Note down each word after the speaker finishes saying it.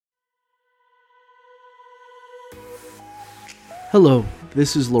Hello,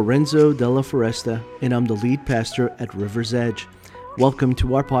 this is Lorenzo Della Foresta, and I'm the lead pastor at River's Edge. Welcome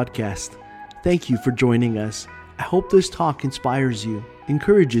to our podcast. Thank you for joining us. I hope this talk inspires you,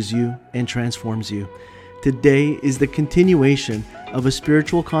 encourages you, and transforms you. Today is the continuation of a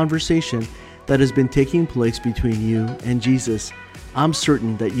spiritual conversation that has been taking place between you and Jesus. I'm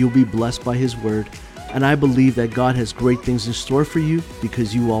certain that you'll be blessed by His Word, and I believe that God has great things in store for you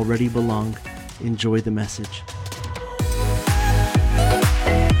because you already belong. Enjoy the message.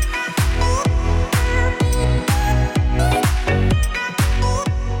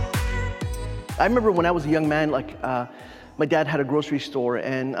 I remember when I was a young man, my dad had a grocery store,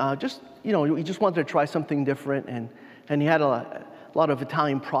 and he just wanted to try something different, and he had a lot of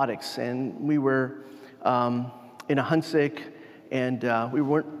Italian products, and we were in a Hunsick, and we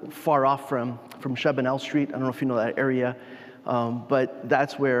weren't far off from Chabanel Street. I don't know if you know that area, but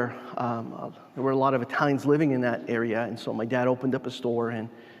that's where there were a lot of Italians living in that area, and so my dad opened up a store, and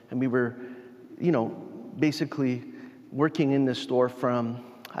we were, basically working in this store from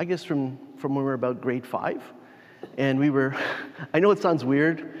when we were about grade 5. And we were, I know it sounds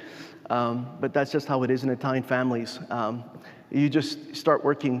weird, but that's just how it is in Italian families. You just start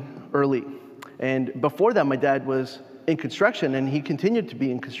working early. And before that, my dad was in construction, and he continued to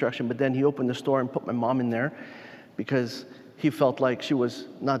be in construction, but then he opened the store and put my mom in there because he felt like she was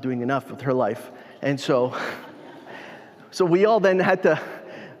not doing enough with her life. And so we all then had to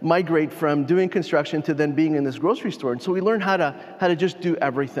migrate from doing construction to then being in this grocery store. And so we learned how to just do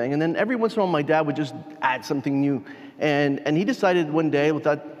everything. And then every once in a while, my dad would just add something new. And he decided one day,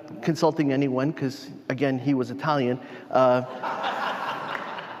 without consulting anyone, because again, he was Italian,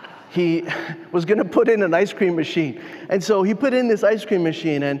 he was going to put in an ice cream machine. And so he put in this ice cream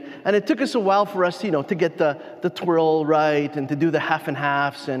machine, and it took us a while for us, to get the twirl right and to do the half and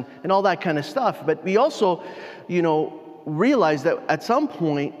halves and all that kind of stuff. But we also, realized that at some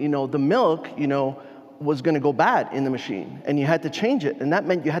point, the milk, was going to go bad in the machine, and you had to change it, and that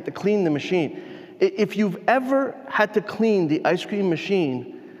meant you had to clean the machine. If you've ever had to clean the ice cream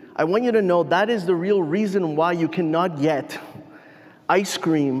machine, I want you to know that is the real reason why you cannot get ice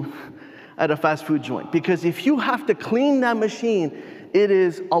cream at a fast food joint, because if you have to clean that machine, it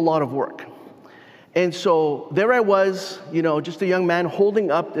is a lot of work. And so there I was, just a young man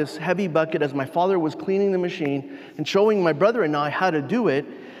holding up this heavy bucket as my father was cleaning the machine and showing my brother and I how to do it.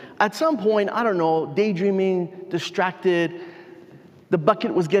 At some point, I don't know, daydreaming, distracted, the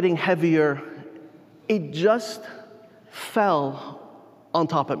bucket was getting heavier. It just fell on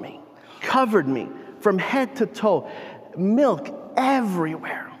top of me, covered me from head to toe, milk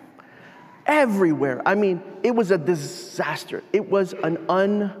everywhere. I mean, it was a disaster. It was an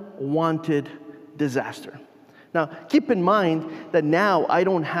unwanted disaster. Now, keep in mind that now I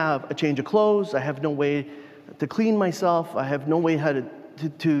don't have a change of clothes. I have no way to clean myself. I have no way how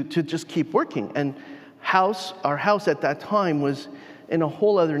to just keep working. And our house at that time was in a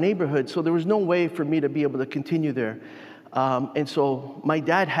whole other neighborhood, so there was no way for me to be able to continue there. And so my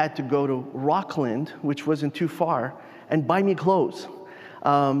dad had to go to Rockland, which wasn't too far, and buy me clothes.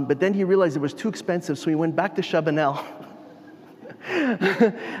 But then he realized it was too expensive, so he went back to Chabanel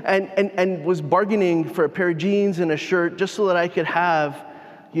and was bargaining for a pair of jeans and a shirt just so that I could have,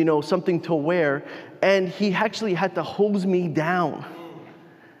 something to wear. And he actually had to hose me down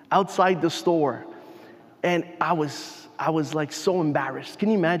outside the store. And I was like so embarrassed. Can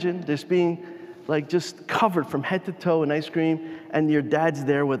you imagine just being like just covered from head to toe in ice cream, and your dad's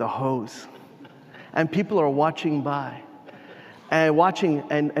there with a hose, and people are watching by and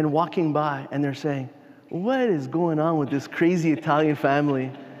walking by, and they're saying, "What is going on with this crazy Italian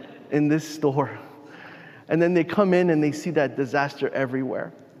family in this store?" And then they come in and they see that disaster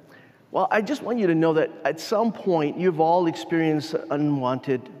everywhere. Well, I just want you to know that at some point, you've all experienced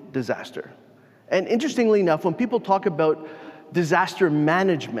unwanted disaster. And interestingly enough, when people talk about disaster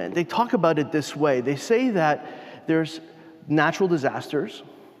management, they talk about it this way. They say that there's natural disasters,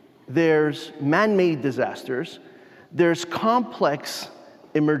 there's man-made disasters, there's complex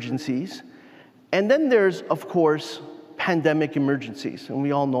emergencies, and then there's, of course, pandemic emergencies, and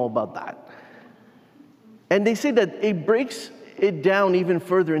we all know about that. And they say that it breaks it down even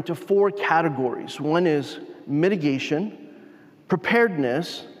further into 4 categories. One is mitigation,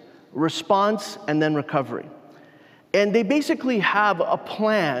 preparedness, response, and then recovery. And they basically have a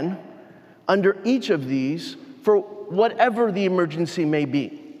plan under each of these for whatever the emergency may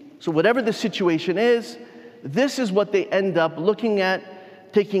be. So whatever the situation is, this is what they end up looking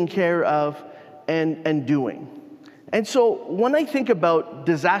at, taking care of, and doing. And so when I think about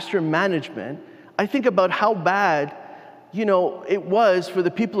disaster management, I think about how bad, it was for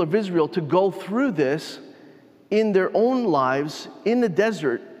the people of Israel to go through this in their own lives in the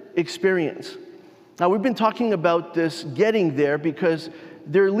desert experience. Now, we've been talking about this getting there because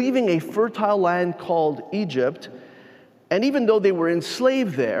they're leaving a fertile land called Egypt, and even though they were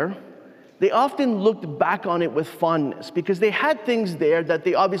enslaved there, they often looked back on it with fondness because they had things there that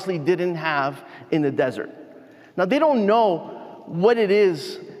they obviously didn't have in the desert. Now, they don't know what it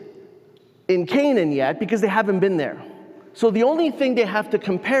is in Canaan yet because they haven't been there. So the only thing they have to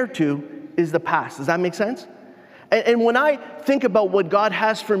compare to is the past. Does that make sense? And when I think about what God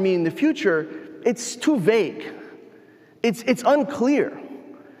has for me in the future, it's too vague. It's unclear.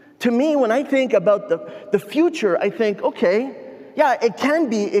 To me, when I think about the future, I think, okay, yeah, it can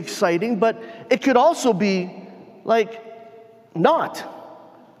be exciting, but it could also be like not.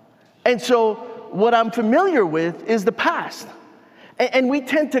 And so what I'm familiar with is the past. And we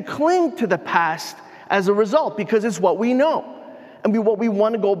tend to cling to the past as a result because it's what we know and what we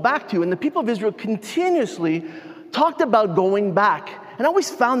want to go back to. And the people of Israel continuously talked about going back. And I always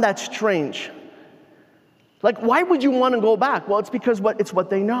found that strange. Like, why would you want to go back? Well, it's because it's what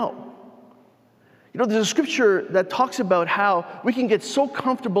they know. You know, there's a scripture that talks about how we can get so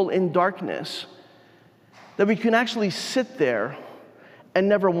comfortable in darkness that we can actually sit there and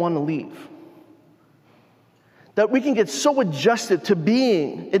never want to leave. That we can get so adjusted to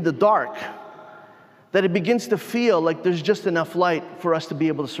being in the dark that it begins to feel like there's just enough light for us to be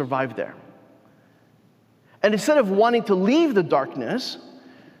able to survive there. And instead of wanting to leave the darkness,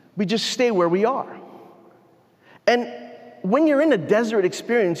 we just stay where we are. And when you're in a desert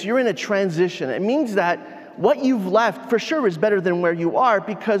experience, you're in a transition. It means that what you've left for sure is better than where you are,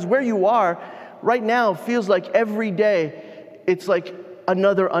 because where you are right now feels like every day it's like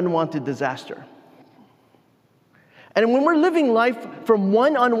another unwanted disaster. And when we're living life from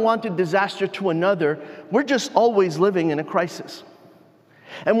one unwanted disaster to another, we're just always living in a crisis.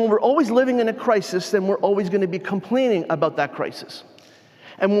 And when we're always living in a crisis, then we're always going to be complaining about that crisis.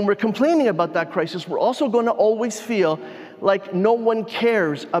 And when we're complaining about that crisis, we're also going to always feel like no one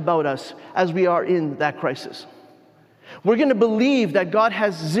cares about us as we are in that crisis. We're going to believe that God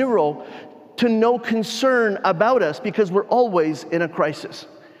has zero to no concern about us because we're always in a crisis.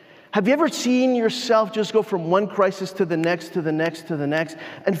 Have you ever seen yourself just go from one crisis to the next, to the next, to the next,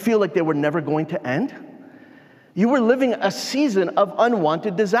 and feel like they were never going to end? You were living a season of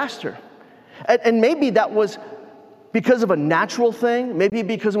unwanted disaster. And maybe that was because of a natural thing, maybe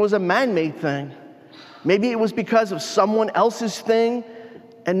because it was a man-made thing. Maybe it was because of someone else's thing,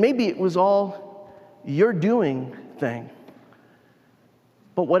 and maybe it was all your doing thing.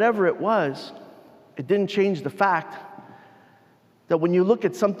 But whatever it was, it didn't change the fact that when you look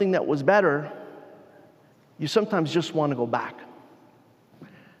at something that was better, you sometimes just want to go back.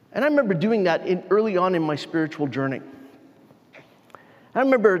 And I remember doing that early on in my spiritual journey. I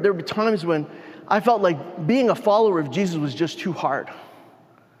remember there were times when I felt like being a follower of Jesus was just too hard.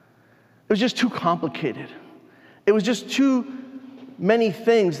 It was just too complicated. It was just too many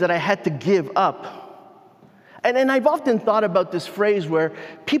things that I had to give up. And I've often thought about this phrase where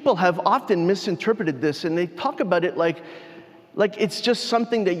people have often misinterpreted this, and they talk about it like it's just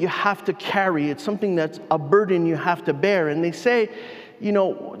something that you have to carry. It's something that's a burden you have to bear. And they say, you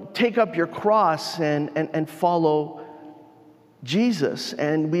know, take up your cross and follow Jesus.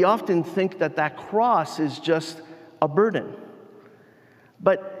 And we often think that cross is just a burden.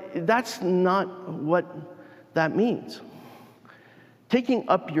 But that's not what that means. Taking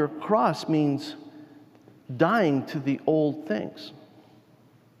up your cross means dying to the old things.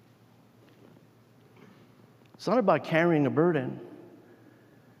 It's not about carrying a burden.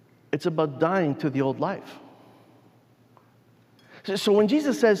 It's about dying to the old life. So when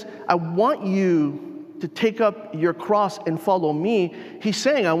Jesus says, I want you to take up your cross and follow me, he's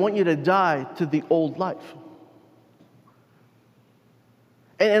saying, I want you to die to the old life.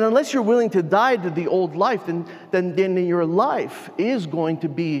 And unless you're willing to die to the old life, then your life is going to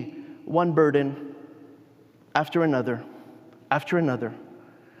be one burden after another,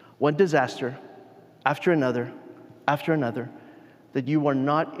 one disaster after another, that you are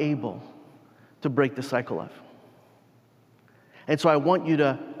not able to break the cycle of. And so I want you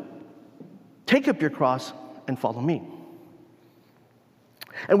to take up your cross and follow me.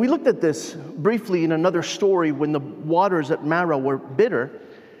 And we looked at this briefly in another story when the waters at Marah were bitter.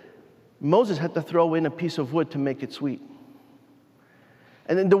 Moses had to throw in a piece of wood to make it sweet.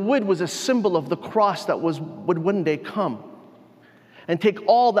 And then the wood was a symbol of the cross that would one day come and take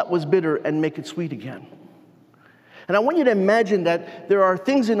all that was bitter and make it sweet again. And I want you to imagine that there are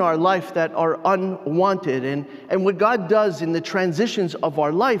things in our life that are unwanted. And what God does in the transitions of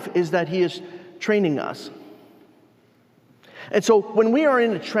our life is that he is training us. And so when we are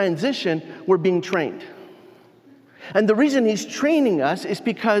in a transition, we're being trained. And the reason he's training us is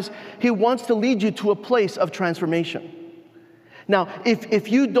because he wants to lead you to a place of transformation. Now,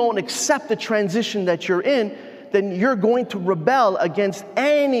 if you don't accept the transition that you're in, then you're going to rebel against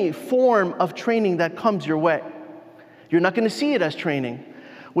any form of training that comes your way. You're not going to see it as training.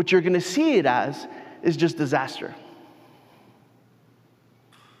 What you're going to see it as is just disaster.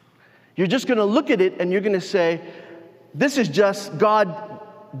 You're just going to look at it and you're going to say, this is just God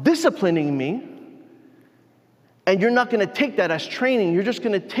disciplining me. And you're not going to take that as training. You're just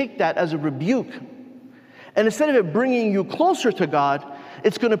going to take that as a rebuke. And instead of it bringing you closer to God,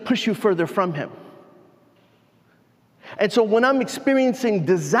 it's going to push you further from Him. And so when I'm experiencing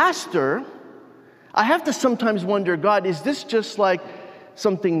disaster, I have to sometimes wonder, God, is this just like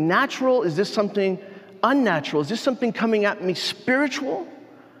something natural? Is this something unnatural? Is this something coming at me spiritual?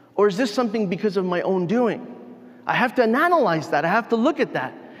 Or is this something because of my own doing? I have to analyze that. I have to look at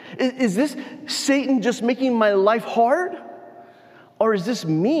that. Is this Satan just making my life hard? Or is this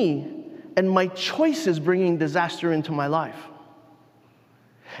me and my choices bringing disaster into my life?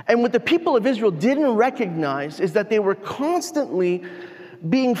 And what the people of Israel didn't recognize is that they were constantly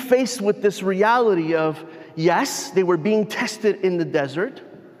being faced with this reality of, yes, they were being tested in the desert,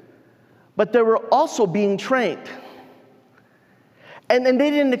 but they were also being trained. And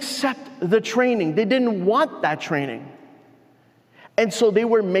they didn't accept the training. They didn't want that training. And so they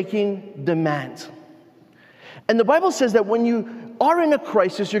were making demands. And the Bible says that when you are in a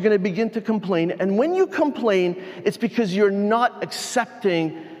crisis, you're going to begin to complain. And when you complain, it's because you're not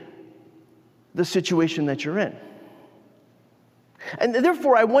accepting the situation that you're in. And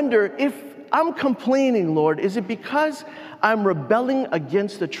therefore, I wonder, if I'm complaining, Lord, is it because I'm rebelling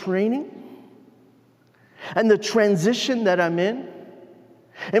against the training and the transition that I'm in?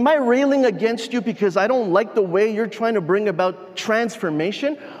 Am I railing against you because I don't like the way you're trying to bring about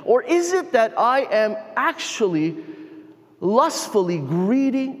transformation? Or is it that I am actually lustfully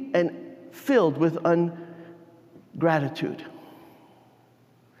greedy and filled with ungratitude?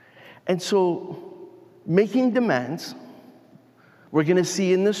 And so, making demands, we're going to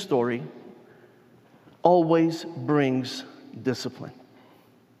see in this story, always brings discipline.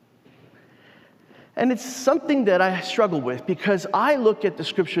 And it's something that I struggle with, because I look at the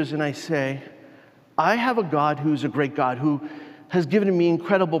scriptures and I say, I have a God who's a great God, who has given me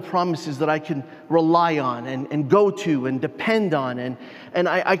incredible promises that I can rely on and go to and depend on, and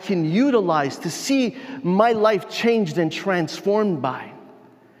I can utilize to see my life changed and transformed by.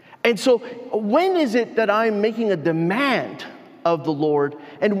 And so when is it that I'm making a demand of the Lord,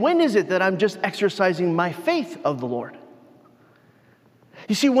 and when is it that I'm just exercising my faith of the Lord?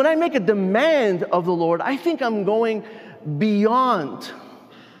 You see, when I make a demand of the Lord, I think I'm going beyond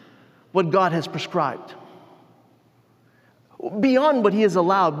what God has prescribed, beyond what He has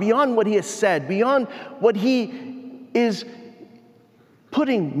allowed, beyond what He has said, beyond what He is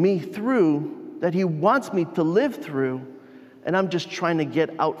putting me through, that He wants me to live through, and I'm just trying to get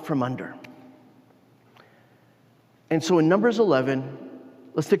out from under. And so in Numbers 11,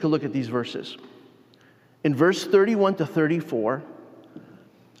 let's take a look at these verses. In verse 31 to 34,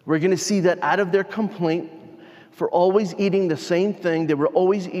 we're going to see that out of their complaint for always eating the same thing, they were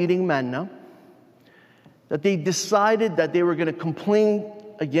always eating manna, that they decided that they were going to complain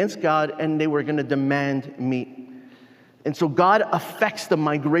against God and they were going to demand meat. And so God affects the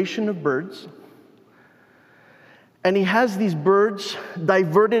migration of birds, and He has these birds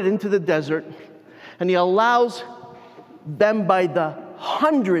diverted into the desert, and He allows them by the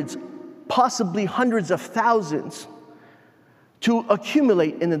hundreds, possibly hundreds of thousands, to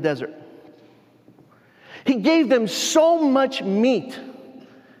accumulate in the desert. He gave them so much meat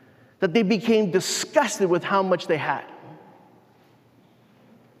that they became disgusted with how much they had.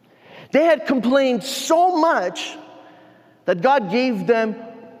 They had complained so much that God gave them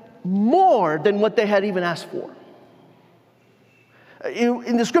more than what they had even asked for.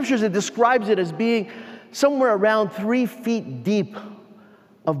 In the scriptures, it describes it as being somewhere around 3 feet deep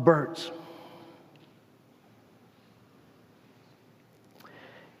of birds.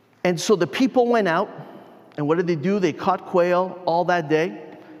 And so the people went out, and what did they do? They caught quail all that day,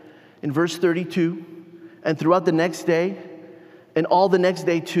 in verse 32, and throughout the next day, and all the next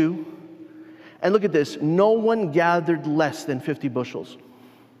day too. And look at this, no one gathered less than 50 bushels.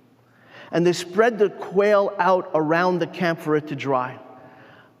 And they spread the quail out around the camp for it to dry.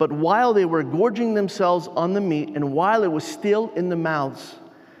 But while they were gorging themselves on the meat, and while it was still in the mouths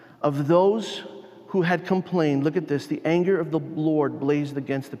of those who had complained, look at this, the anger of the Lord blazed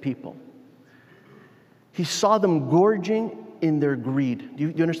against the people. He saw them gorging in their greed. Do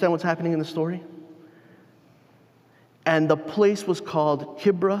you understand what's happening in the story? And the place was called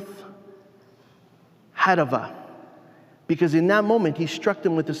Kibroth Hatava, Because in that moment, he struck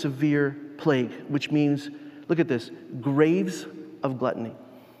them with a severe plague, which means, look at this, graves of gluttony.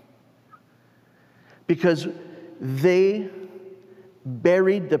 Because they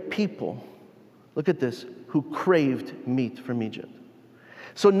buried the people, look at this, who craved meat from Egypt.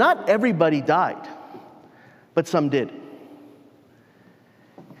 So not everybody died, but some did.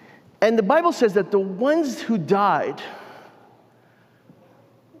 And the Bible says that the ones who died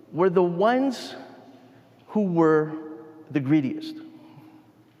were the ones who were the greediest.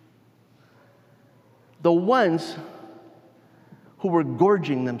 The ones who were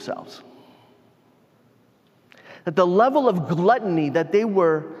gorging themselves. That the level of gluttony that they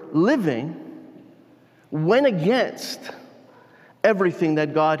were living went against everything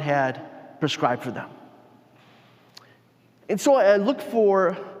that God had prescribed for them. And so I look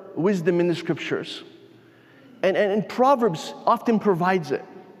for wisdom in the scriptures. And Proverbs often provides it.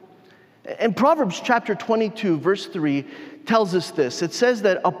 And Proverbs chapter 22, verse 3 tells us this. It says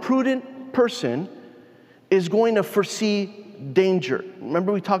that a prudent person is going to foresee danger.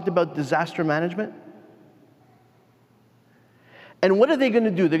 Remember we talked about disaster management? And what are they going to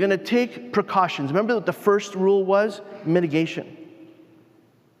do? They're going to take precautions. Remember what the first rule was? Mitigation.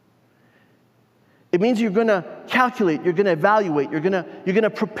 It means you're going to calculate, you're going to evaluate, you're going to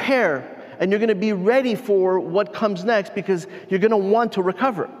prepare, and you're going to be ready for what comes next because you're going to want to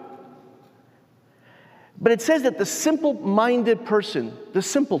recover. But it says that the simple-minded person, the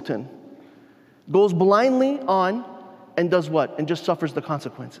simpleton, goes blindly on and does what? And just suffers the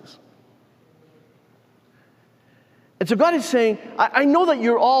consequences. And so God is saying, I know that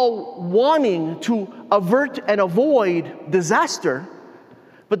you're all wanting to avert and avoid disaster,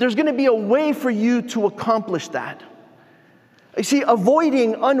 but there's going to be a way for you to accomplish that. You see,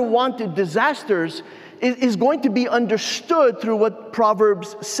 avoiding unwanted disasters is going to be understood through what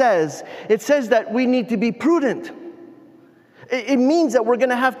Proverbs says. It says that we need to be prudent. It means that we're going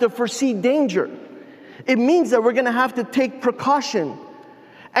to have to foresee danger. It means that we're going to have to take precaution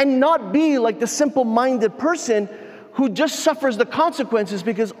and not be like the simple-minded person who just suffers the consequences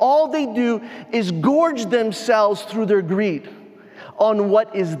because all they do is gorge themselves through their greed on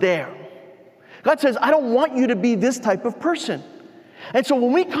what is there. God says, I don't want you to be this type of person. And so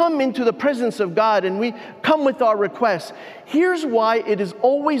when we come into the presence of God and we come with our requests, here's why it is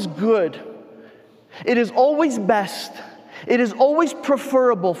always good, it is always best, it is always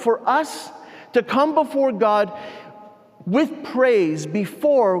preferable for us to come before God with praise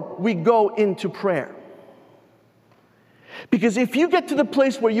before we go into prayer. Because if you get to the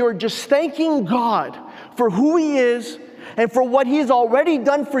place where you're just thanking God for who He is and for what He has already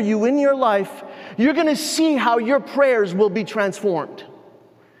done for you in your life, you're going to see how your prayers will be transformed.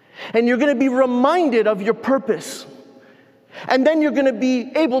 And you're going to be reminded of your purpose. And then you're going to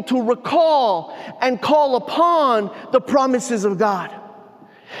be able to recall and call upon the promises of God.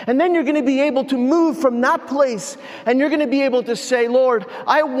 And then you're going to be able to move from that place and you're going to be able to say, Lord,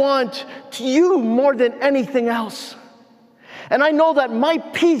 I want you more than anything else. And I know that my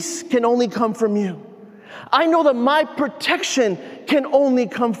peace can only come from you. I know that my protection can only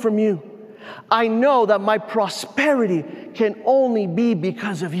come from you. I know that my prosperity can only be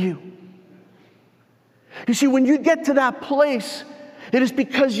because of you. You see, when you get to that place, it is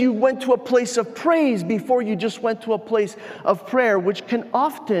because you went to a place of praise before you just went to a place of prayer, which can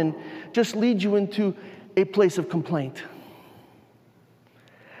often just lead you into a place of complaint.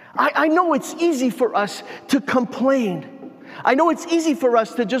 I know it's easy for us to complain. I know it's easy for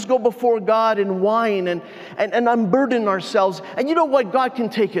us to just go before God and whine and unburden ourselves. And you know what? God can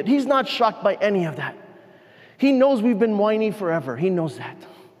take it. He's not shocked by any of that. He knows we've been whiny forever. He knows that.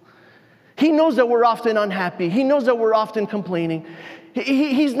 He knows that we're often unhappy. He knows that we're often complaining.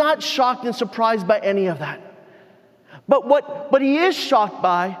 He's not shocked and surprised by any of that. But what He is shocked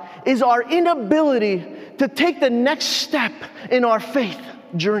by is our inability to take the next step in our faith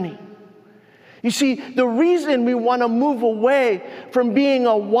journey. You see, the reason we want to move away from being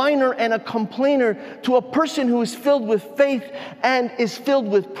a whiner and a complainer to a person who is filled with faith and is filled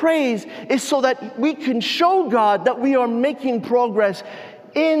with praise is so that we can show God that we are making progress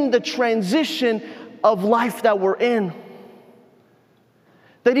in the transition of life that we're in.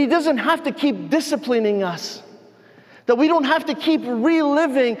 That He doesn't have to keep disciplining us. That we don't have to keep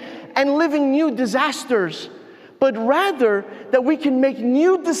reliving and living new disasters. But rather that we can make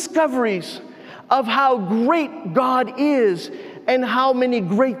new discoveries of how great God is and how many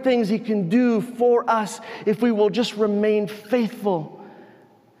great things He can do for us if we will just remain faithful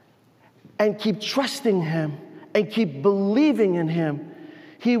and keep trusting Him and keep believing in Him.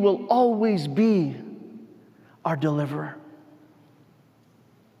 He will always be our deliverer.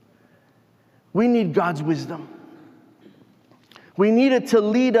 We need God's wisdom. We need it to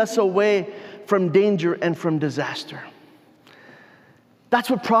lead us away from danger and from disaster. That's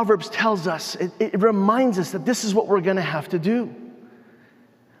what Proverbs tells us. It reminds us that this is what we're going to have to do.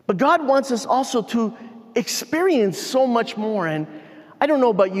 But God wants us also to experience so much more. And I don't know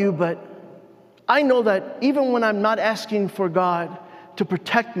about you, but I know that even when I'm not asking for God to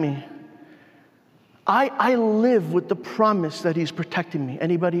protect me, I live with the promise that He's protecting me.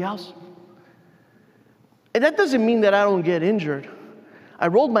 Anybody else? And that doesn't mean that I don't get injured. I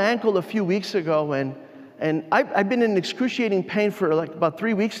rolled my ankle a few weeks ago, and I've been in excruciating pain for like about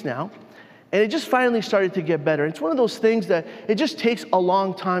 3 weeks now. And it just finally started to get better. It's one of those things that it just takes a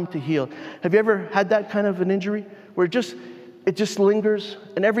long time to heal. Have you ever had that kind of an injury where it just lingers,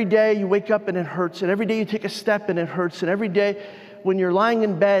 and every day you wake up and it hurts, and every day you take a step and it hurts, and every day when you're lying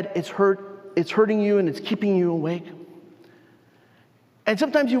in bed, it's hurting you and it's keeping you awake? And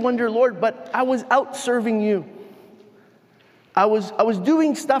sometimes you wonder, Lord, but I was out serving you. I was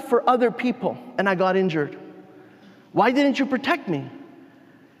doing stuff for other people and I got injured. Why didn't you protect me?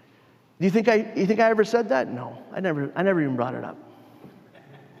 You think I ever said that? No, I never even brought it up.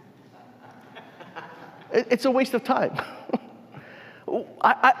 It's a waste of time.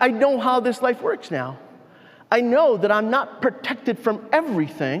 I know how this life works now. I know that I'm not protected from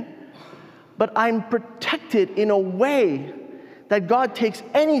everything, but I'm protected in a way that God takes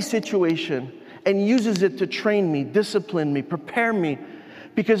any situation and uses it to train me, discipline me, prepare me.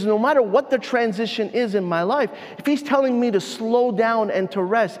 Because no matter what the transition is in my life, if He's telling me to slow down and to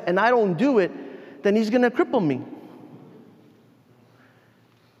rest, and I don't do it, then He's going to cripple me.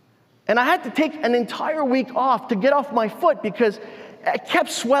 And I had to take an entire week off to get off my foot because it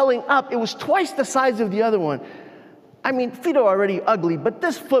kept swelling up. It was twice the size of the other one. I mean, feet are already ugly, but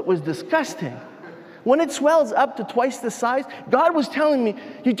this foot was disgusting. When it swells up to twice the size, God was telling me,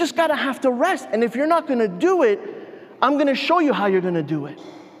 you just got to have to rest. And if you're not going to do it, I'm going to show you how you're going to do it.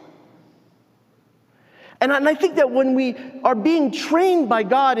 And I think that when we are being trained by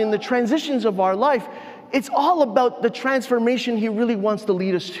God in the transitions of our life, it's all about the transformation He really wants to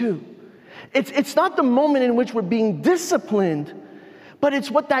lead us to. It's not the moment in which we're being disciplined, but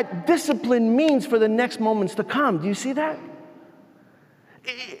it's what that discipline means for the next moments to come. Do you see that?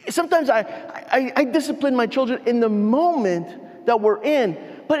 Sometimes I discipline my children in the moment that we're in,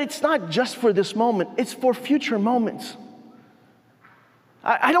 but it's not just for this moment, it's for future moments.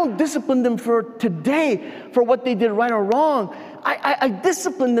 I don't discipline them for today, for what they did right or wrong. I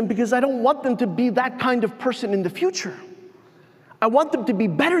discipline them because I don't want them to be that kind of person in the future. I want them to be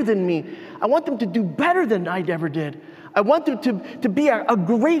better than me. I want them to do better than I ever did. I want them to be a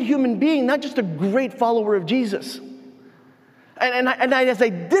great human being, not just a great follower of Jesus. And as I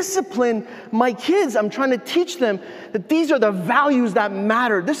discipline my kids, I'm trying to teach them that these are the values that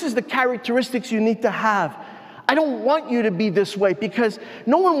matter. This is the characteristics you need to have. I don't want you to be this way because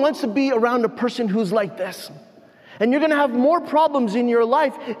no one wants to be around a person who's like this. And you're going to have more problems in your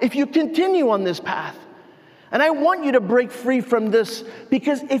life if you continue on this path. And I want you to break free from this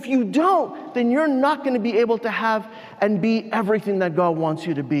because if you don't, then you're not going to be able to have and be everything that God wants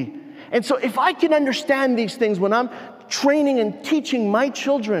you to be. And so if I can understand these things when I'm training and teaching my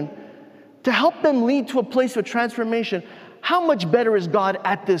children to help them lead to a place of transformation, how much better is God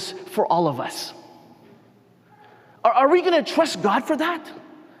at this for all of us? Are we going to trust God for that?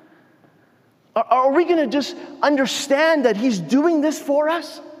 Are we going to just understand that He's doing this for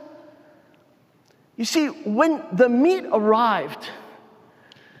us? You see, when the meat arrived,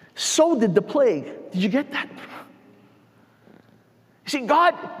 so did the plague. Did you get that? You see,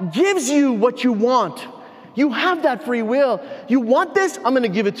 God gives you what you want. You have that free will. You want this? I'm going to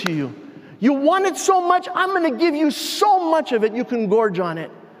give it to you. You want it so much? I'm going to give you so much of it you can gorge on it.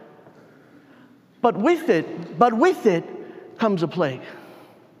 But with it comes a plague.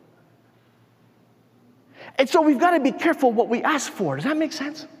 And so we've got to be careful what we ask for. Does that make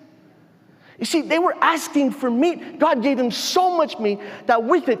sense? You see, they were asking for meat. God gave them so much meat that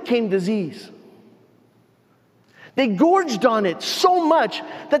with it came disease. They gorged on it so much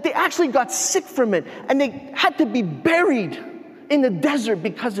that they actually got sick from it, and they had to be buried in the desert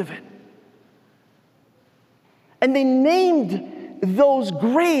because of it. And they named those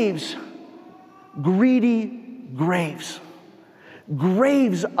graves greedy graves.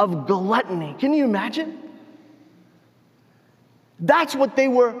 Graves of gluttony. Can you imagine? That's what they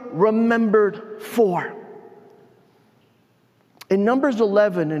were remembered for. In Numbers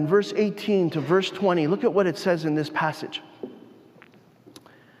 11, in verse 18 to verse 20, look at what it says in this passage.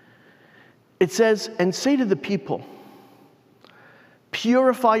 It says, and say to the people,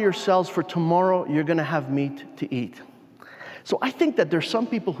 purify yourselves, for tomorrow you're going to have meat to eat. So I think that there's some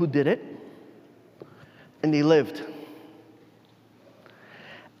people who did it, and they lived.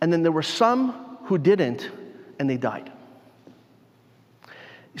 And then there were some who didn't, and they died.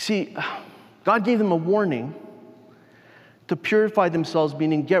 You see, God gave them a warning to purify themselves,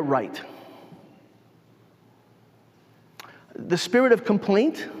 meaning get right. The spirit of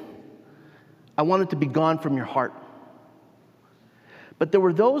complaint, I want it to be gone from your heart. But there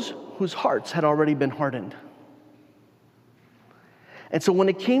were those whose hearts had already been hardened. And so when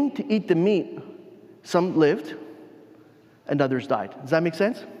it came to eat the meat, some lived and others died. Does that make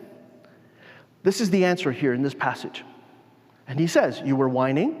sense? This is the answer here in this passage. And he says, you were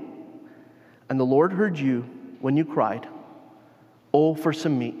whining, and the Lord heard you when you cried, oh, for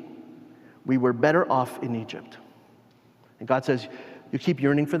some meat. We were better off in Egypt. And God says, you keep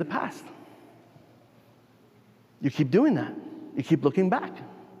yearning for the past. You keep doing that. You keep looking back.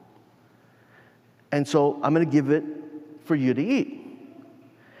 And so I'm going to give it for you to eat.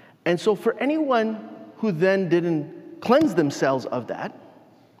 And so for anyone who then didn't cleanse themselves of that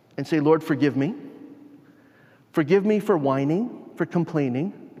and say, Lord, forgive me. Forgive me for whining, for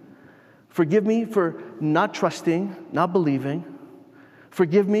complaining. Forgive me for not trusting, not believing.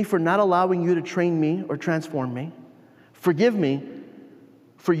 Forgive me for not allowing you to train me or transform me. Forgive me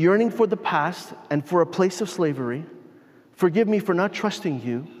for yearning for the past and for a place of slavery. Forgive me for not trusting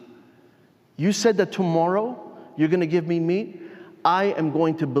you. You said that tomorrow you're going to give me meat. I am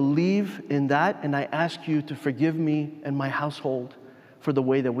going to believe in that, and I ask you to forgive me and my household for the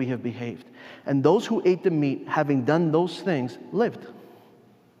way that we have behaved. And those who ate the meat, having done those things, lived.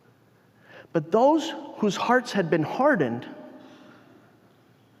 But those whose hearts had been hardened,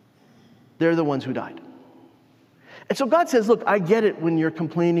 they're the ones who died. And so God says, look, I get it when you're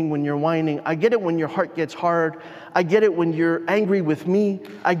complaining, when you're whining. I get it when your heart gets hard. I get it when you're angry with me.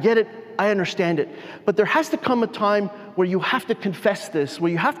 I get it. I understand it. But there has to come a time where you have to confess this, where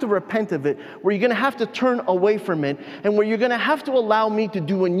you have to repent of it, where you're going to have to turn away from it, and where you're going to have to allow me to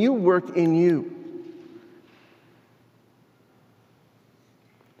do a new work in you.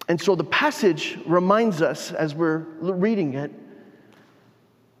 And so the passage reminds us, as we're reading it,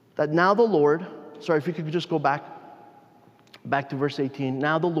 that now the Lord, sorry, if you could just go back to verse 18.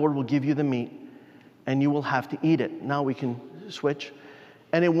 Now the Lord will give you the meat, and you will have to eat it. Now we can switch.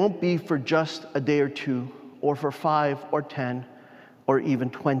 And it won't be for just a day or two, or for 5 or 10, or even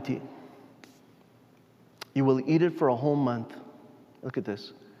 20. You will eat it for a whole month. Look at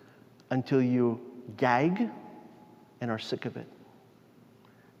this. Until you gag and are sick of it.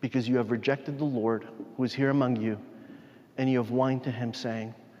 Because you have rejected the Lord who is here among you, and you have whined to him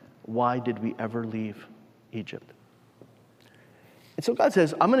saying, why did we ever leave Egypt? And so God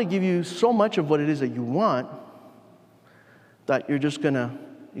says, I'm going to give you so much of what it is that you want that you're going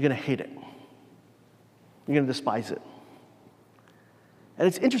to hate it. You're going to despise it. And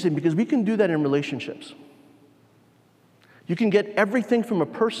it's interesting because we can do that in relationships. You can get everything from a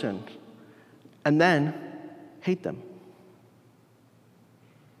person and then hate them.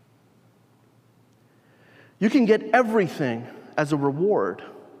 You can get everything as a reward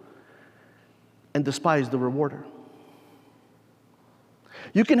and despise the rewarder.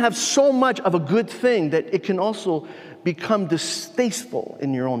 You can have so much of a good thing that it can also become distasteful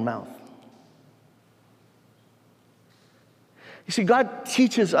in your own mouth. You see, God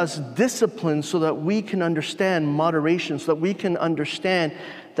teaches us discipline so that we can understand moderation, so that we can understand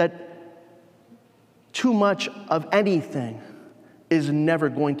that too much of anything is never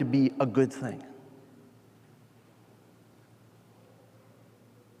going to be a good thing.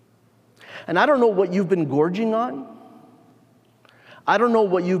 And I don't know what you've been gorging on. I don't know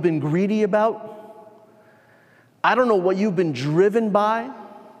what you've been greedy about. I don't know what you've been driven by.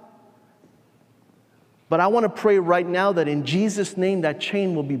 But I want to pray right now that in Jesus' name that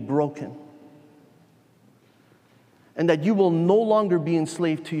chain will be broken. And that you will no longer be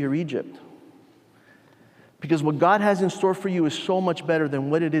enslaved to your Egypt. Because what God has in store for you is so much better than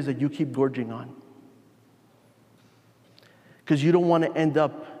what it is that you keep gorging on. Because you don't want to end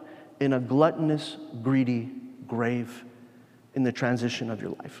up in a gluttonous, greedy grave in the transition of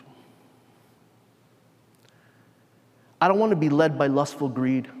your life. I don't want to be led by lustful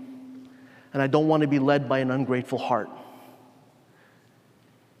greed, and I don't want to be led by an ungrateful heart.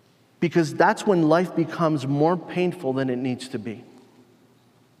 Because that's when life becomes more painful than it needs to be.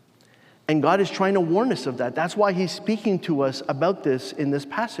 And God is trying to warn us of that. That's why he's speaking to us about this in this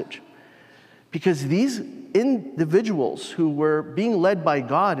passage. Because these individuals who were being led by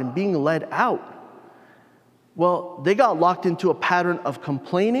God and being led out, well, they got locked into a pattern of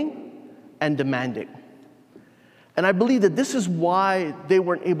complaining and demanding. And I believe that this is why they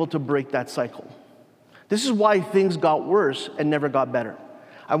weren't able to break that cycle. This is why things got worse and never got better.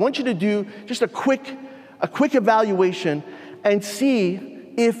 I want you to do just a quick evaluation and see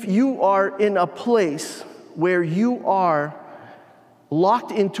if you are in a place where you are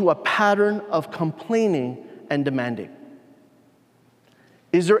locked into a pattern of complaining and demanding.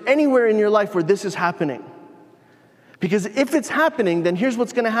 Is there anywhere in your life where this is happening? Because if it's happening, then here's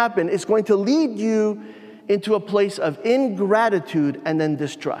what's going to happen. It's going to lead you into a place of ingratitude and then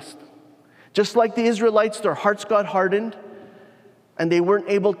distrust. Just like the Israelites, their hearts got hardened and they weren't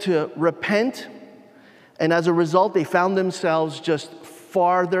able to repent. And as a result, they found themselves just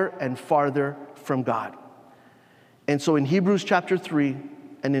farther and farther from God. And so in Hebrews chapter 3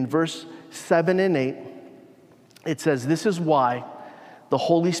 and in verse 7 and 8, it says, this is why the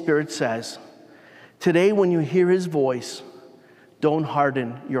Holy Spirit says, today when you hear his voice, don't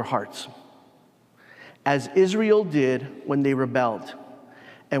harden your hearts, as Israel did when they rebelled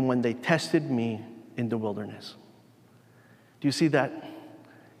and when they tested me in the wilderness. Do you see that?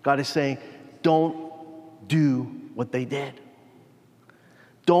 God is saying, don't do what they did.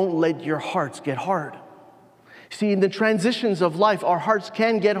 Don't let your hearts get hard. See, in the transitions of life, our hearts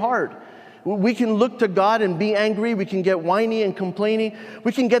can get hard. We can look to God and be angry. We can get whiny and complaining.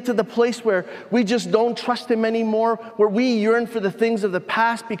 We can get to the place where we just don't trust him anymore, where we yearn for the things of the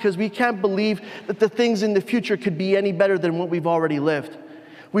past because we can't believe that the things in the future could be any better than what we've already lived.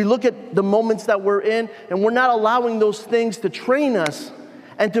 We look at the moments that we're in, and we're not allowing those things to train us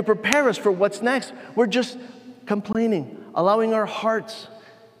and to prepare us for what's next. We're just complaining, allowing our hearts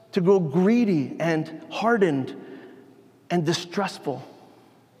to grow greedy and hardened and distrustful.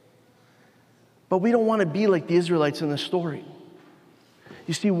 But we don't want to be like the Israelites in the story.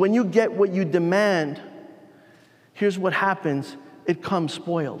 You see, when you get what you demand, here's what happens. It comes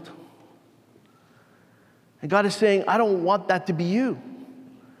spoiled. And God is saying, I don't want that to be you.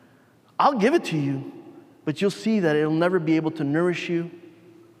 I'll give it to you, but you'll see that it'll never be able to nourish you.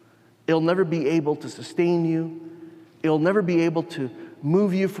 It'll never be able to sustain you. It'll never be able to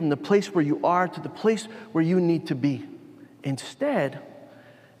move you from the place where you are to the place where you need to be. Instead,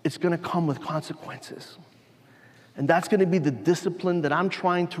 it's going to come with consequences. And that's going to be the discipline that I'm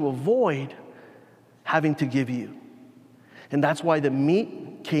trying to avoid having to give you. And that's why the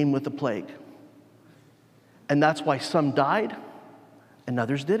meat came with the plague. And that's why some died and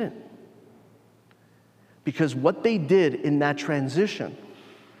others didn't. Because what they did in that transition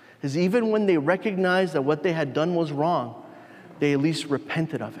is even when they recognized that what they had done was wrong, they at least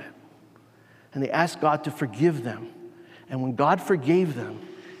repented of it. And they asked God to forgive them. And when God forgave them,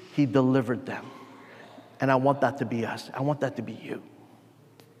 he delivered them. And I want that to be us. I want that to be you.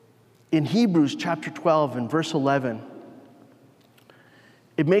 In Hebrews chapter 12 and verse 11,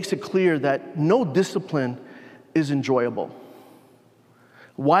 it makes it clear that no discipline is enjoyable.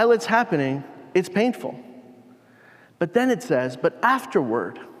 While it's happening, it's painful. But then it says, but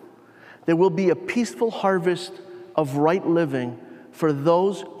afterward, there will be a peaceful harvest of right living for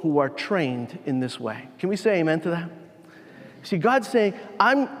those who are trained in this way. Can we say amen to that? See, God's saying,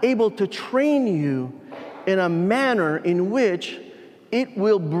 I'm able to train you in a manner in which it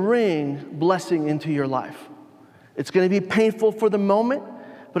will bring blessing into your life. It's going to be painful for the moment,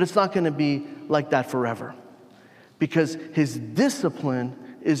 but it's not going to be like that forever. Because his discipline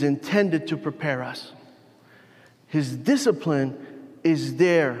is intended to prepare us. His discipline is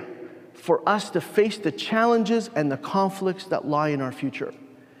there for us to face the challenges and the conflicts that lie in our future.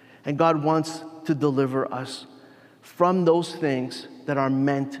 And God wants to deliver us from those things that are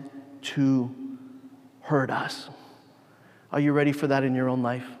meant to hurt us. Are you ready for that in your own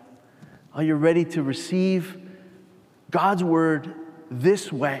life? Are you ready to receive God's word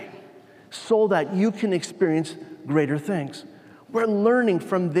this way so that you can experience greater things? We're learning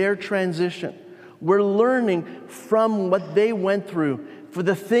from their transition. We're learning from what they went through, for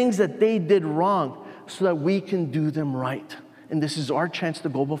the things that they did wrong, so that we can do them right. And this is our chance to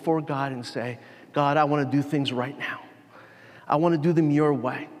go before God and say, God, I want to do things right now. I want to do them your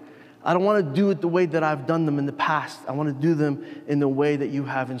way. I don't want to do it the way that I've done them in the past. I want to do them in the way that you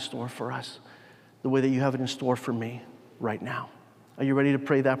have in store for us, the way that you have it in store for me right now. Are you ready to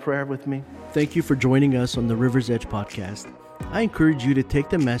pray that prayer with me? Thank you for joining us on the River's Edge podcast. I encourage you to take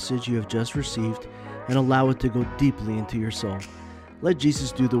the message you have just received and allow it to go deeply into your soul. Let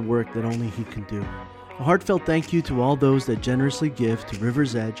Jesus do the work that only he can do. A heartfelt thank you to all those that generously give to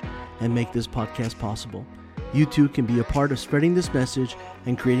River's Edge and make this podcast possible. You too can be a part of spreading this message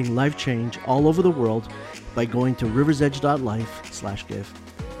and creating life change all over the world by going to riversedge.life/give.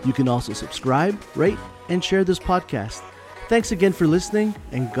 You can also subscribe, rate, and share this podcast. Thanks again for listening,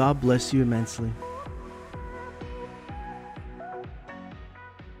 and God bless you immensely.